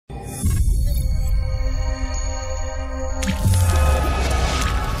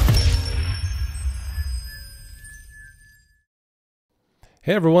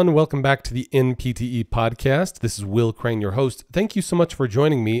Hey everyone, welcome back to the NPTE podcast. This is Will Crane, your host. Thank you so much for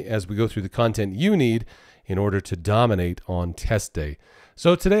joining me as we go through the content you need in order to dominate on test day.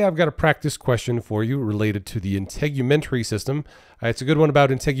 So today I've got a practice question for you related to the integumentary system. It's a good one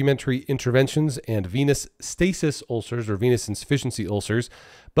about integumentary interventions and venous stasis ulcers or venous insufficiency ulcers.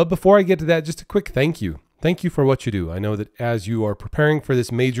 But before I get to that, just a quick thank you. Thank you for what you do. I know that as you are preparing for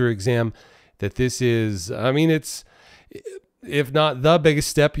this major exam, that this is, it's if not the biggest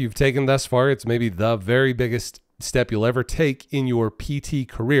step you've taken thus far, it's maybe the very biggest step you'll ever take in your PT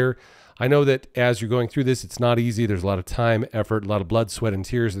career. I know that as you're going through this, it's not easy. There's a lot of time, effort, a lot of blood, sweat, and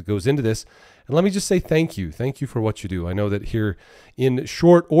tears that goes into this. And let me just say thank you. Thank you for what you do. I know that here in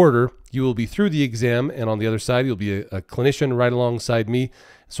short order, you will be through the exam, and on the other side, you'll be a clinician right alongside me.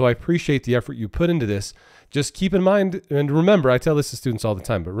 So I appreciate the effort you put into this. Just keep in mind, and remember, I tell this to students all the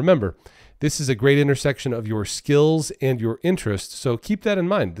time, but remember, this is a great intersection of your skills and your interests, so keep that in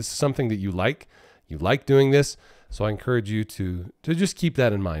mind. This is something that you like. You like doing this, so I encourage you to just keep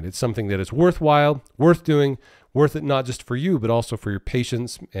that in mind. It's something that is worthwhile, worth doing, worth it not just for you, but also for your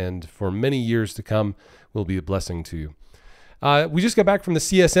patients, and for many years to come will be a blessing to you. We just got back from the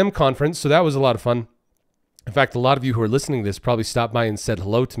CSM conference, so that was a lot of fun. In fact, a lot of you who are listening to this probably stopped by and said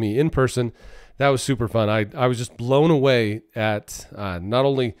hello to me in person. That was super fun. I was just blown away at not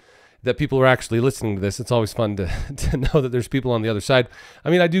only that people are actually listening to this. It's always fun to know that there's people on the other side.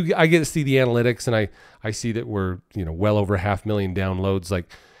 I mean, I get to see the analytics, and I see that we're, well over 500,000 downloads.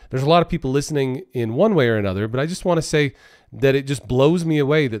 Like, there's a lot of people listening in one way or another, but I just want to say that it just blows me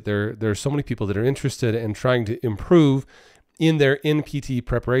away that there are so many people that are interested in trying to improve in their NPTE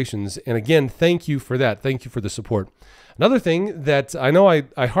preparations. And again, thank you for that. Thank you for the support. Another thing that I know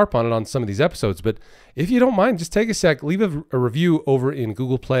I harp on some of these episodes, but if you don't mind, just take a sec, leave a review over in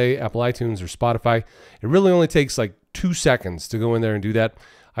Google Play, Apple iTunes, or Spotify. It really only takes like 2 seconds to go in there and do that.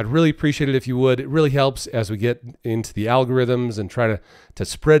 I'd really appreciate it if you would. It really helps as we get into the algorithms and try to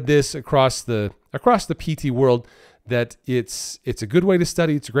spread this across the PT world, that it's a good way to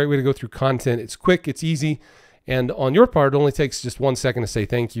study. It's a great way to go through content. It's quick, it's easy. And on your part, it only takes just 1 second to say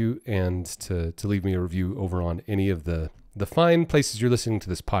thank you and to leave me a review over on any of the fine places you're listening to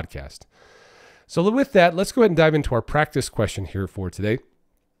this podcast. So with that, let's go ahead and dive into our practice question here for today.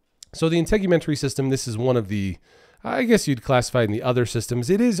 So the integumentary system, this is one of the, I guess you'd classify in the other systems.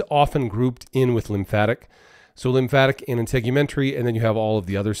 It is often grouped in with lymphatic. So lymphatic and integumentary, and then you have all of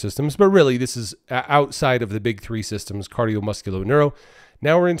the other systems. But really, this is outside of the big three systems, cardio-musculo-neuro.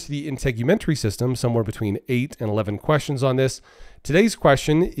 Now we're into the integumentary system, somewhere between 8 and 11 questions on this. Today's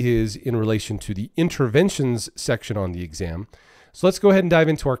question is in relation to the interventions section on the exam. So let's go ahead and dive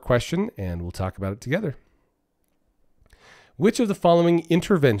into our question, and we'll talk about it together. Which of the following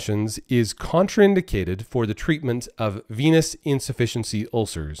interventions is contraindicated for the treatment of venous insufficiency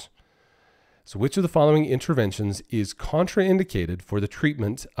ulcers? So which of the following interventions is contraindicated for the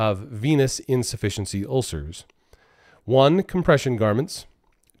treatment of venous insufficiency ulcers? 1, compression garments.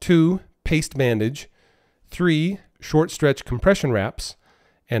 2, paste bandage. 3, short stretch compression wraps.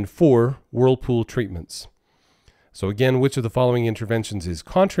 And 4, whirlpool treatments. So again, which of the following interventions is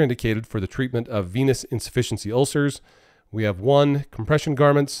contraindicated for the treatment of venous insufficiency ulcers? We have 1, compression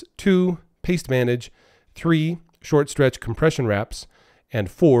garments. 2, paste bandage. 3, short stretch compression wraps. And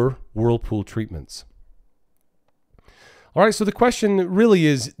 4, whirlpool treatments. All right, so the question really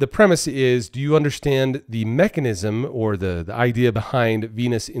is, the premise is, do you understand the mechanism or the idea behind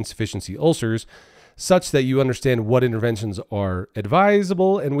venous insufficiency ulcers such that you understand what interventions are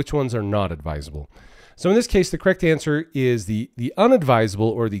advisable and which ones are not advisable? So in this case, the correct answer is the unadvisable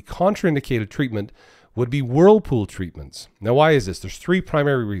or the contraindicated treatment would be whirlpool treatments. Now, why is this? There's 3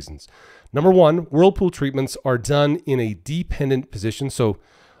 primary reasons. Number 1, whirlpool treatments are done in a dependent position. So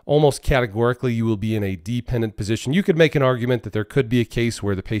almost categorically, you will be in a dependent position. You could make an argument that there could be a case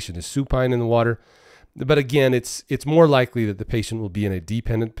where the patient is supine in the water. But again, it's more likely that the patient will be in a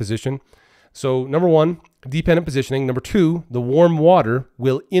dependent position. So number 1, dependent positioning. Number 2, the warm water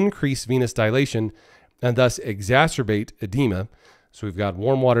will increase venous dilation and thus exacerbate edema. So we've got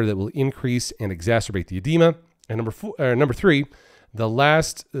warm water that will increase and exacerbate the edema. And number 3,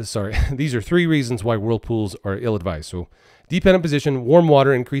 these are 3 reasons why whirlpools are ill-advised. So dependent position, warm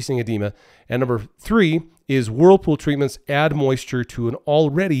water, increasing edema. And number 3 is whirlpool treatments add moisture to an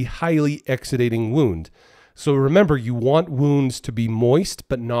already highly exudating wound. So remember, you want wounds to be moist,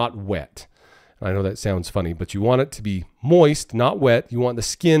 but not wet. I know that sounds funny, but you want it to be moist, not wet. You want the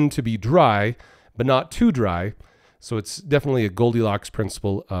skin to be dry, but not too dry. So it's definitely a Goldilocks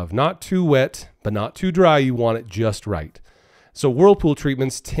principle of not too wet, but not too dry. You want it just right. So whirlpool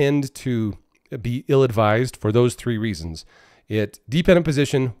treatments tend to be ill-advised for those 3 reasons. Dependent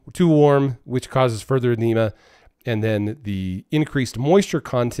position, too warm, which causes further edema, and then the increased moisture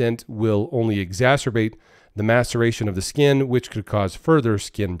content will only exacerbate the maceration of the skin, which could cause further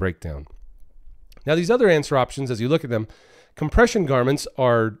skin breakdown. Now, these other answer options, as you look at them, compression garments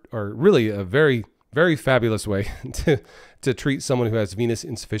are really a very, very fabulous way to treat someone who has venous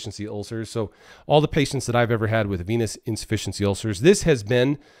insufficiency ulcers. So all the patients that I've ever had with venous insufficiency ulcers, this has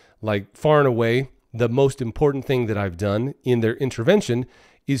been like far and away the most important thing that I've done in their intervention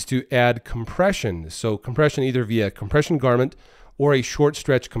is to add compression. So compression either via compression garment or a short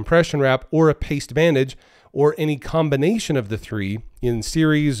stretch compression wrap or a paste bandage or any combination of the three in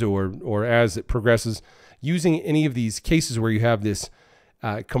series or as it progresses, using any of these cases where you have this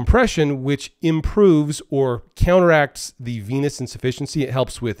compression, which improves or counteracts the venous insufficiency. It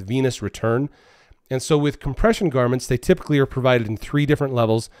helps with venous return. And so with compression garments, they typically are provided in 3 different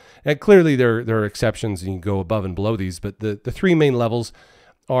levels. And clearly there are exceptions, and you can go above and below these, but the 3 main levels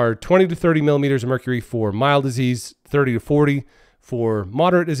are 20 to 30 millimeters of mercury for mild disease, 30 to 40 for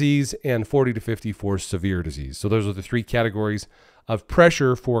moderate disease, and 40 to 50 for severe disease. So those are the 3 categories of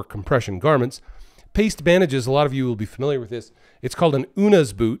pressure for compression garments. Paste bandages, a lot of you will be familiar with this. It's called an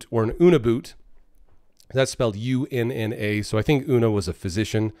Unna's boot or an Unna boot. That's spelled U-N-N-A. So I think Unna was a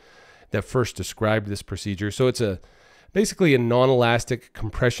physician that first described this procedure. So it's basically a non-elastic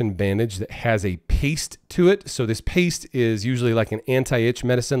compression bandage that has a paste to it. So this paste is usually like an anti-itch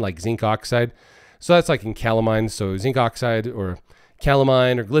medicine like zinc oxide. So that's like in calamine. So zinc oxide or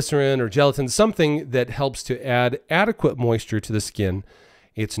calamine or glycerin or gelatin, something that helps to add adequate moisture to the skin.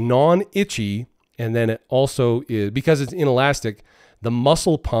 It's non-itchy, and then it also is, because it's inelastic, the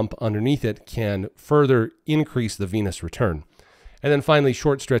muscle pump underneath it can further increase the venous return. And then finally,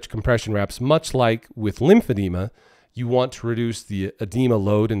 short stretch compression wraps, much like with lymphedema, you want to reduce the edema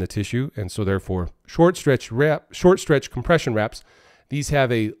load in the tissue. And so therefore, short stretch compression wraps, these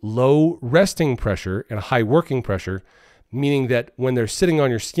have a low resting pressure and a high working pressure, meaning that when they're sitting on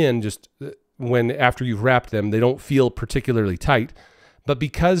your skin, after you've wrapped them, they don't feel particularly tight. But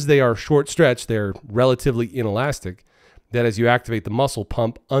because they are short stretch, they're relatively inelastic, that as you activate the muscle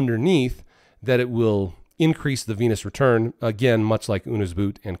pump underneath, that it will increase the venous return, again, much like Unna's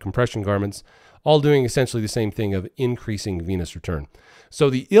boot and compression garments, all doing essentially the same thing of increasing venous return. So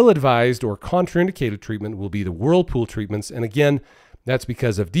the ill-advised or contraindicated treatment will be the whirlpool treatments. And again, that's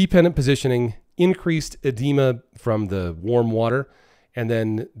because of dependent positioning, increased edema from the warm water, and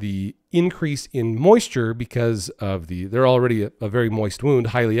then the increase in moisture because of they're already a very moist wound,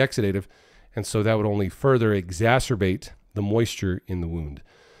 highly exudative. And so that would only further exacerbate the moisture in the wound.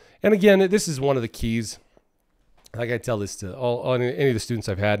 And again, this is one of the keys. Like I tell this to any of the students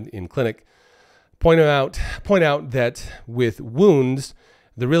I've had in clinic, point out that with wounds,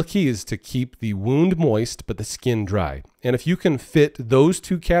 the real key is to keep the wound moist, but the skin dry. And if you can fit those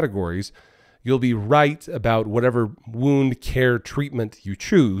 2 categories, you'll be right about whatever wound care treatment you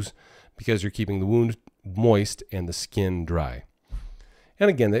choose because you're keeping the wound moist and the skin dry. And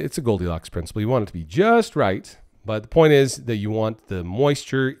again, it's a Goldilocks principle. You want it to be just right, but the point is that you want the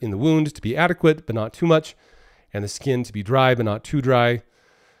moisture in the wound to be adequate, but not too much, and the skin to be dry, but not too dry.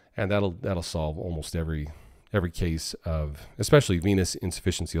 And that'll solve almost every case of especially venous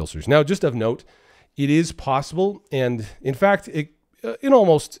insufficiency ulcers. Now, just of note, it is possible, and in fact, in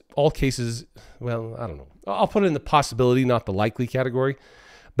almost all cases, well, I don't know. I'll put it in the possibility, not the likely category,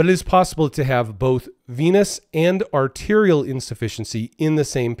 but it is possible to have both venous and arterial insufficiency in the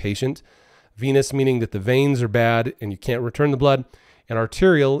same patient. Venous meaning that the veins are bad and you can't return the blood, and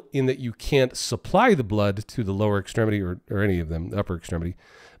arterial in that you can't supply the blood to the lower extremity or any of them, the upper extremity,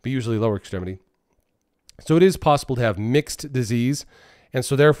 but usually lower extremity. So it is possible to have mixed disease, and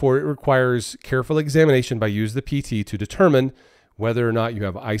so therefore it requires careful examination by use of the PT to determine whether or not you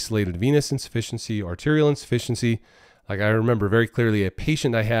have isolated venous insufficiency, arterial insufficiency. Like I remember very clearly a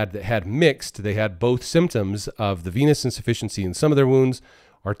patient I had that had mixed. They had both symptoms of the venous insufficiency in some of their wounds,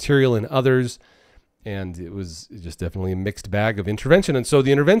 arterial in others, and it was just definitely a mixed bag of intervention. And so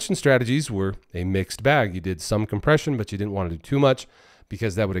the intervention strategies were a mixed bag. You did some compression, but you didn't want to do too much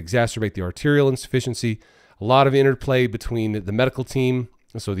because that would exacerbate the arterial insufficiency. A lot of interplay between the medical team,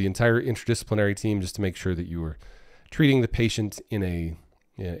 so the entire interdisciplinary team, just to make sure that you were treating the patient in a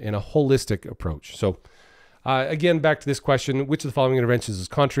holistic approach. So again, back to this question, which of the following interventions is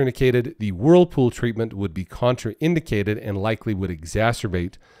contraindicated? The whirlpool treatment would be contraindicated and likely would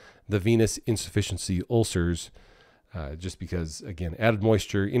exacerbate the venous insufficiency ulcers just because, again, added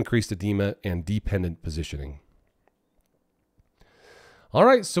moisture, increased edema, and dependent positioning. All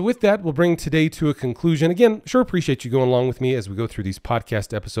right, so with that, we'll bring today to a conclusion. Again, sure appreciate you going along with me as we go through these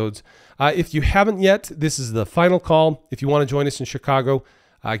podcast episodes. If you haven't yet, this is the final call. If you want to join us in Chicago,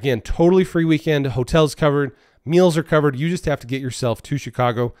 again, totally free weekend, hotels covered, meals are covered. You just have to get yourself to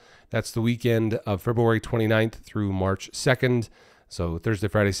Chicago. That's the weekend of February 29th through March 2nd. So Thursday,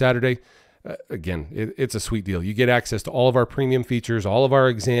 Friday, Saturday. Again, it's a sweet deal. You get access to all of our premium features, all of our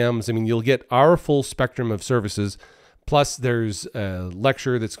exams. I mean, you'll get our full spectrum of services. Plus, there's a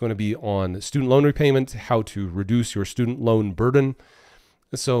lecture that's going to be on student loan repayment, how to reduce your student loan burden.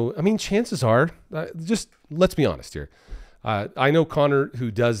 So, I mean, chances are, just let's be honest here. I know Connor, who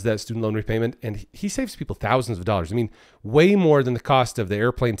does that student loan repayment, and he saves people thousands of dollars. I mean, way more than the cost of the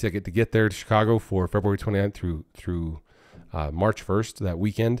airplane ticket to get there to Chicago for February 29th through March 1st, that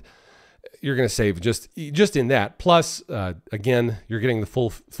weekend. You're going to save just in that. Plus, again, you're getting the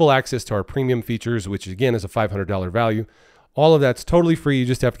full access to our premium features, which again is a $500 value. All of that's totally free. You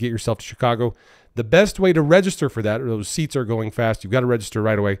just have to get yourself to Chicago. The best way to register for that, those seats are going fast. You've got to register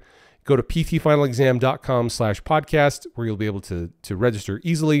right away. Go to ptfinalexam.com/podcast, where you'll be able to register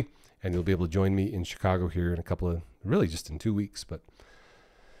easily, and you'll be able to join me in Chicago here in a couple of, really just in 2 weeks. But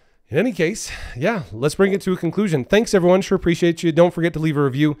in any case, yeah, let's bring it to a conclusion. Thanks, everyone. Sure appreciate you. Don't forget to leave a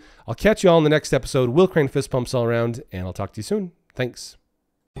review. I'll catch you all in the next episode. Will Crane fist pumps all around, and I'll talk to you soon. Thanks.